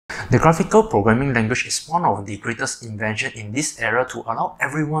The graphical programming language is one of the greatest inventions in this era to allow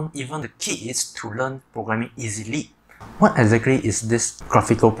everyone, even the kids, to learn programming easily. What exactly is this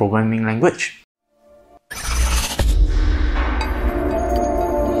graphical programming language?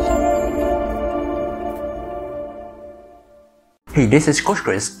 Hey, this is Coach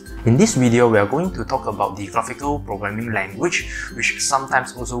Chris. In this video, we are going to talk about the graphical programming language, which is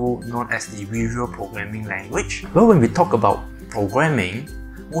sometimes also known as the visual programming language. Well, when we talk about programming,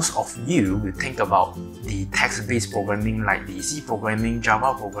 most of you will think about the text-based programming like the C programming,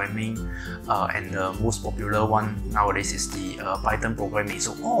 Java programming, and the most popular one nowadays is the Python programming.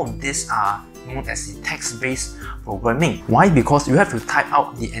 So all of these are known as the text-based programming. Why? Because you have to type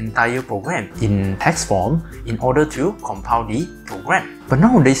out the entire program in text form in order to compile the program. But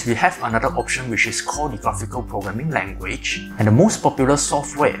nowadays we have another option which is called the graphical programming language, and the most popular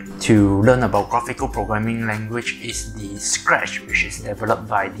software to learn about graphical programming language is the Scratch, which is developed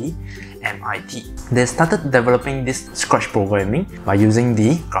by the MIT. They started developing this Scratch programming by using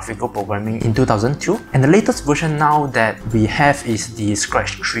the graphical programming in 2002, and the latest version now that we have is the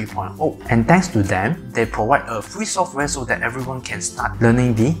Scratch 3.0. And thanks to them, they provide a free software so that everyone can start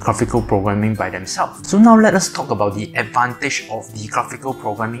learning the graphical programming by themselves. So now let us talk about the advantage of the graphical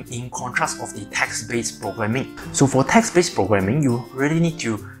programming in contrast of the text-based programming. So for text-based programming, you really need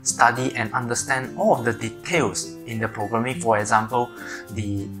to study and understand all of the details in the programming. For example,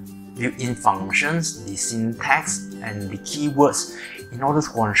 the built-in functions, the syntax, and the keywords in order to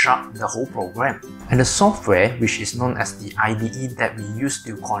construct the whole program. And the software, which is known as the IDE that we use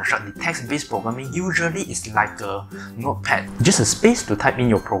to construct the text-based programming, usually is like a notepad, just a space to type in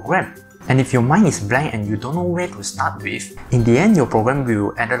your program. And if your mind is blank and you don't know where to start with, in the end your program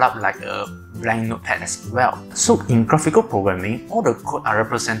will end up like a blank notepad as well. So in graphical programming, all the code are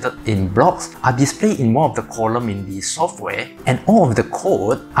represented in blocks, are displayed in one of the columns in the software, and all of the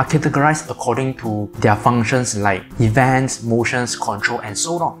code are categorized according to their functions like events, motions, control, and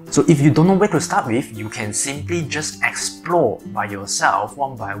so on. So if you don't know where to start with, you can simply just explore by yourself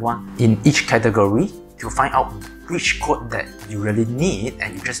one by one in each category to find out which code that you really need,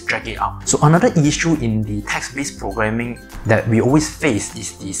 and you just drag it out. So another issue in the text-based programming that we always face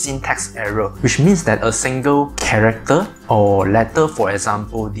is the syntax error, which means that a single character or letter, for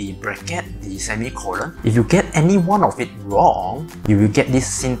example the bracket, the semicolon, if you get any one of it wrong, you will get this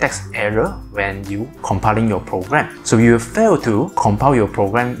syntax error when you compiling your program. So you will fail to compile your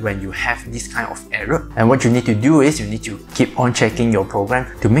program when you have this kind of error. And what you need to do is you need to keep on checking your program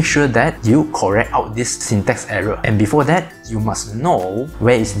to make sure that you correct out this syntax error. And before that, you must know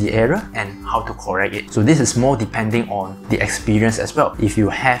where is the error and how to correct it. So this is more depending on the experience as well. If you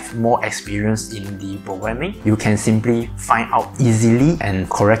have more experience in the programming, you can simply find out easily and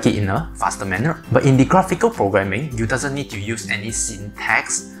correct it in a faster manner. But in the graphical programming, you doesn't need to use any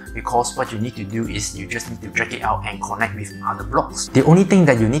syntax, because what you need to do is you just need to drag it out and connect with other blocks. The only thing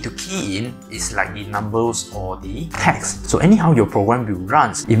that you need to key in is like the numbers or the text. So anyhow your program will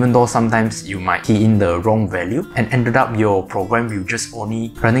run, even though sometimes you might key in the wrong value and ended up your program will just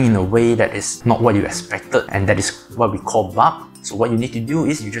only running in a way that is not what you expected, and that is what we call bug. So what you need to do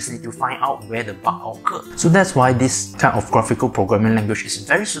is you just need to find out where the bug occurred. So that's why this kind of graphical programming language is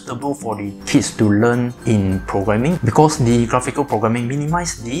very suitable for the kids to learn in programming, because the graphical programming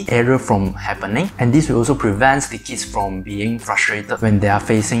minimizes the error from happening, and this will also prevent the kids from being frustrated when they are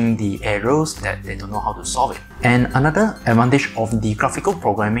facing the errors that they don't know how to solve it. And another advantage of the graphical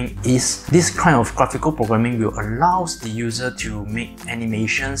programming is this kind of graphical programming will allow the user to make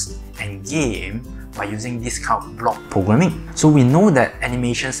animations and game by using this kind of block programming. So we know that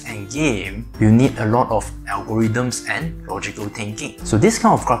animations and game will need a lot of algorithms and logical thinking. So this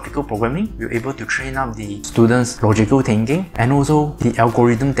kind of graphical programming will be able to train up the students' logical thinking and also the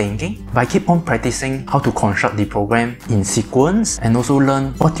algorithm thinking by keep on practicing how to construct the program in sequence, and also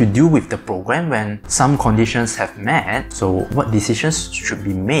learn what to do with the program when some conditions have met. So what decisions should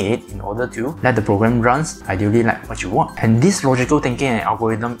be made in order to let the program run ideally like what you want. And this logical thinking and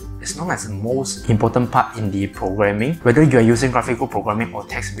algorithm is known as the most important part in the programming, whether you are using graphical programming or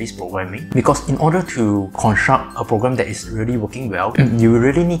text-based programming, because in order to construct a program that is really working well, you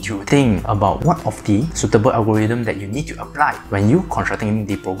really need to think about what of the suitable algorithm that you need to apply when you constructing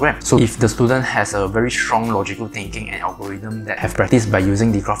the program. So if the student has a very strong logical thinking and algorithm that have practiced by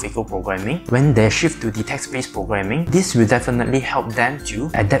using the graphical programming, when they shift to the text-based programming, this will definitely help them to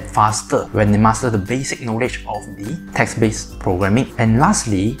adapt faster when they master the basic knowledge of the text-based programming. And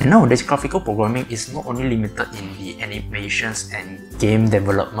lastly, nowadays graphical programming is not only limited in the animations and game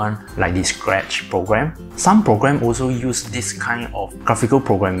development like the Scratch program. Some programs also use this kind of graphical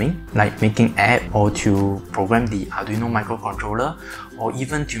programming, like making app or to program the Arduino microcontroller, or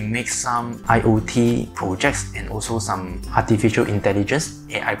even to make some IoT projects and also some artificial intelligence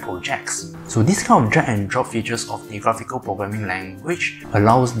AI projects. So this kind of drag and drop features of the graphical programming language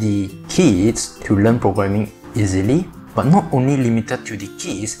allows the kids to learn programming easily, but not only limited to the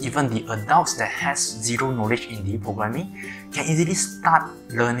kids, even the adults that has zero knowledge in the programming can easily start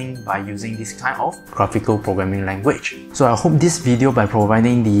learning by using this kind of graphical programming language. So I hope this video, by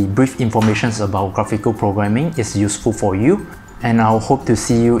providing the brief information about graphical programming, is useful for you, and I'll hope to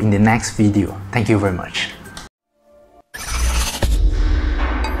see you in the next video. Thank you very much.